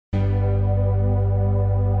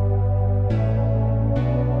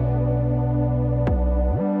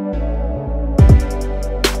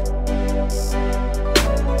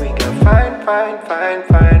fine,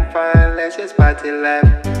 let's just party life.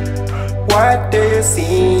 What do you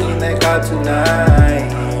see in the club tonight?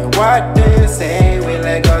 What do you say we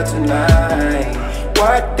let go tonight?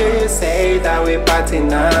 What do you say that we party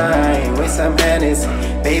night? With some Hennessy,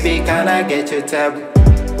 baby, can I get your tablet?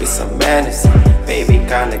 With some Hennessy, baby,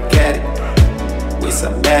 can I get it? With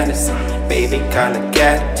some Hennessy, baby, can I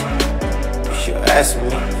get it? Push your ass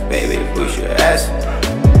with me, baby, push your ass with me.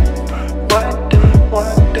 What do you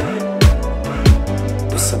want to do?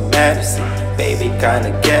 With some Hennessy, baby, can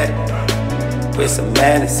I get it? With some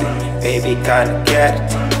Hennessy, baby, can I get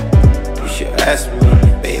it? Push your ass with me,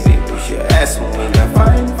 baby, push your ass with me. Now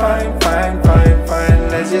fine,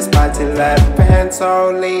 let's just party like pants so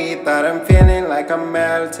lit that I'm feeling like I'm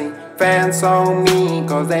melting. Fans on me,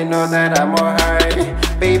 cause they know that I'm on high.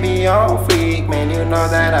 Baby on fleek, man, you know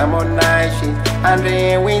that I'm on night shit.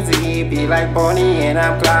 Andrea and Winzy be like Bonnie and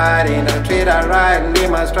I'm Clyde. And I treat her right, leave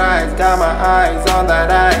my strides. Got my eyes on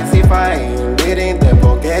that ice. If I ain't leading, then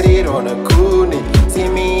forget it on a cool ninja. See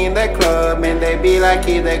me in the club, man, they be like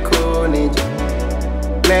he the cool ninja.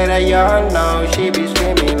 Later y'all know she be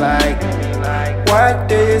screaming like, what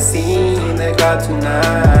do you see in the club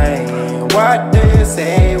tonight? What do you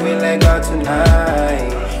say we let go tonight?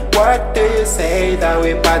 What do you say that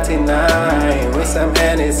we party night? With some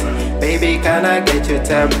Hennessy, baby, can I get your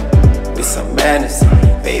tablet? With some Hennessy,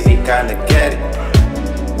 baby, can I get it?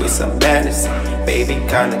 With some Hennessy, baby,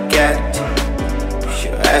 can I get it? Push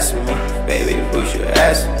your ass with me, baby, push your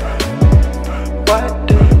ass with me. What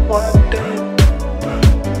do you want to do?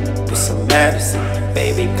 With some Hennessy,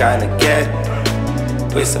 baby, can I get it?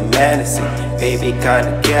 With some Hennessy, baby, can I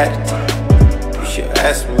get it? Push your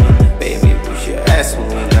ass with me, baby, push your ass with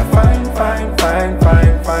me. Now fine,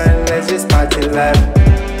 let's just party life.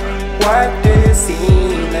 What do you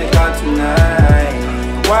see in the club tonight?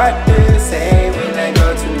 What do you say we let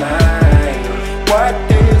go tonight? What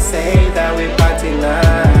do you say that we party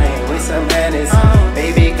night? With some Hennessy,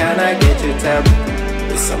 baby, can I get your tablet?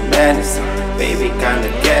 With some Hennessy, baby, can I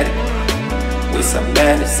get it? With some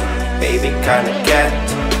Hennessy, baby, can I get it?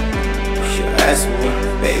 Push your ass with me,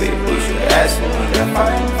 baby, push your ass with me. Now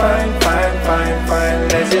fine,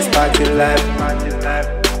 let's just party life.